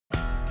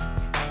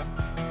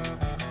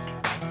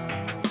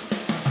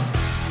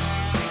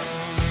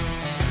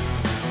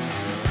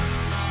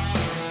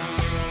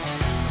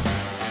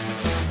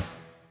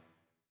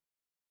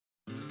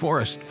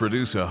Forests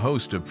produce a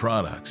host of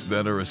products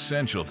that are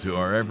essential to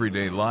our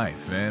everyday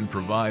life and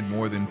provide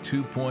more than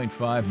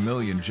 2.5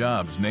 million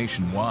jobs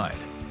nationwide.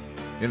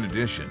 In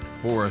addition,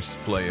 forests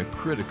play a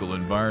critical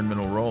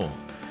environmental role,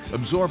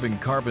 absorbing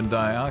carbon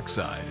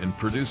dioxide and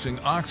producing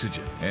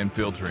oxygen and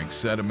filtering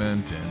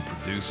sediment and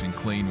producing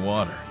clean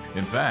water.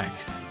 In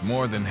fact,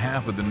 more than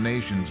half of the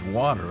nation's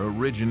water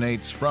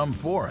originates from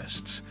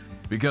forests.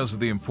 Because of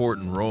the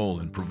important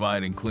role in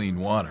providing clean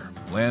water,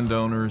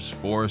 landowners,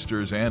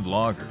 foresters, and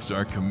loggers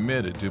are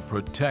committed to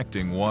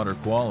protecting water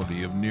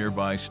quality of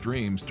nearby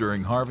streams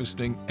during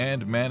harvesting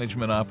and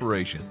management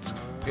operations.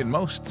 In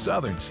most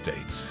southern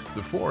states,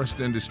 the forest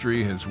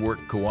industry has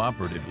worked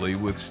cooperatively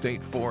with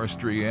state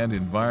forestry and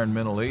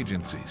environmental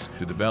agencies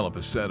to develop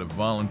a set of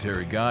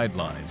voluntary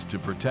guidelines to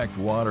protect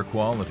water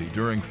quality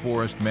during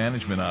forest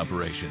management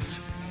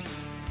operations.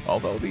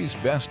 Although these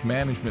best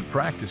management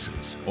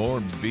practices,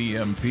 or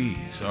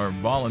BMPs, are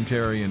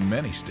voluntary in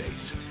many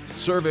states,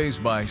 surveys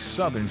by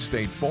southern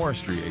state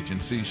forestry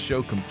agencies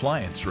show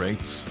compliance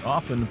rates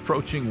often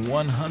approaching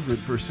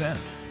 100%.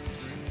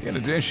 In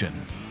addition,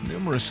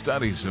 numerous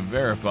studies have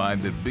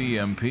verified that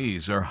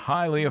BMPs are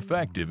highly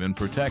effective in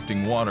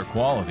protecting water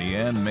quality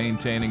and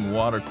maintaining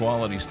water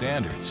quality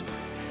standards.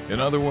 In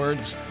other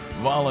words,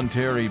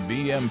 voluntary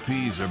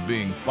BMPs are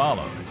being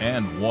followed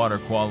and water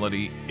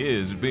quality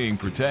is being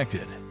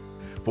protected.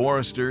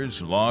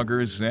 Foresters,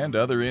 loggers, and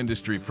other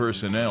industry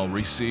personnel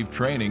receive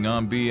training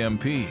on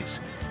BMPs,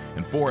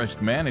 and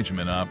forest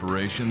management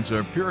operations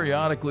are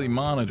periodically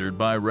monitored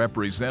by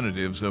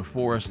representatives of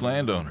forest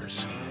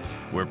landowners.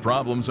 Where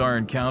problems are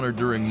encountered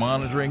during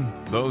monitoring,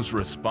 those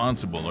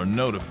responsible are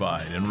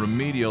notified and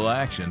remedial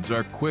actions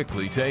are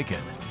quickly taken.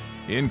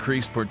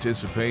 Increased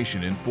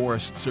participation in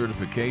forest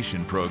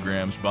certification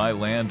programs by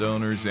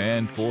landowners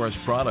and forest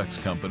products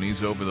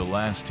companies over the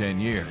last 10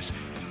 years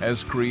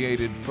has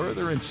created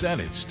further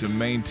incentives to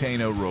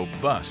maintain a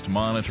robust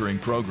monitoring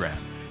program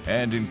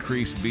and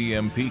increase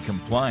BMP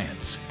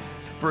compliance.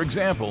 For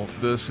example,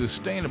 the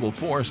Sustainable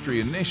Forestry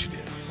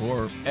Initiative,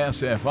 or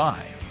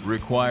SFI,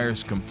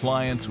 requires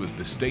compliance with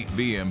the state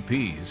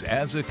BMPs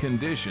as a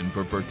condition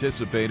for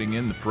participating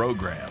in the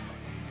program.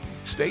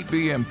 State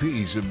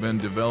BMPs have been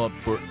developed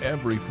for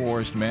every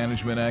forest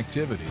management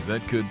activity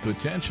that could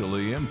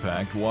potentially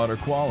impact water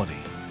quality.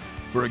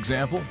 For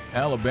example,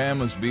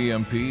 Alabama's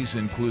BMPs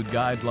include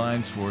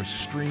guidelines for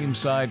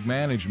stream-side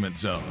management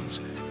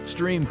zones,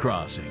 stream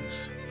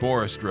crossings,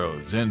 forest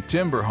roads and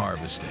timber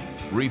harvesting,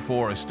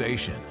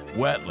 reforestation,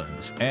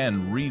 wetlands, and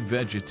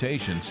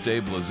revegetation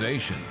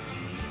stabilization.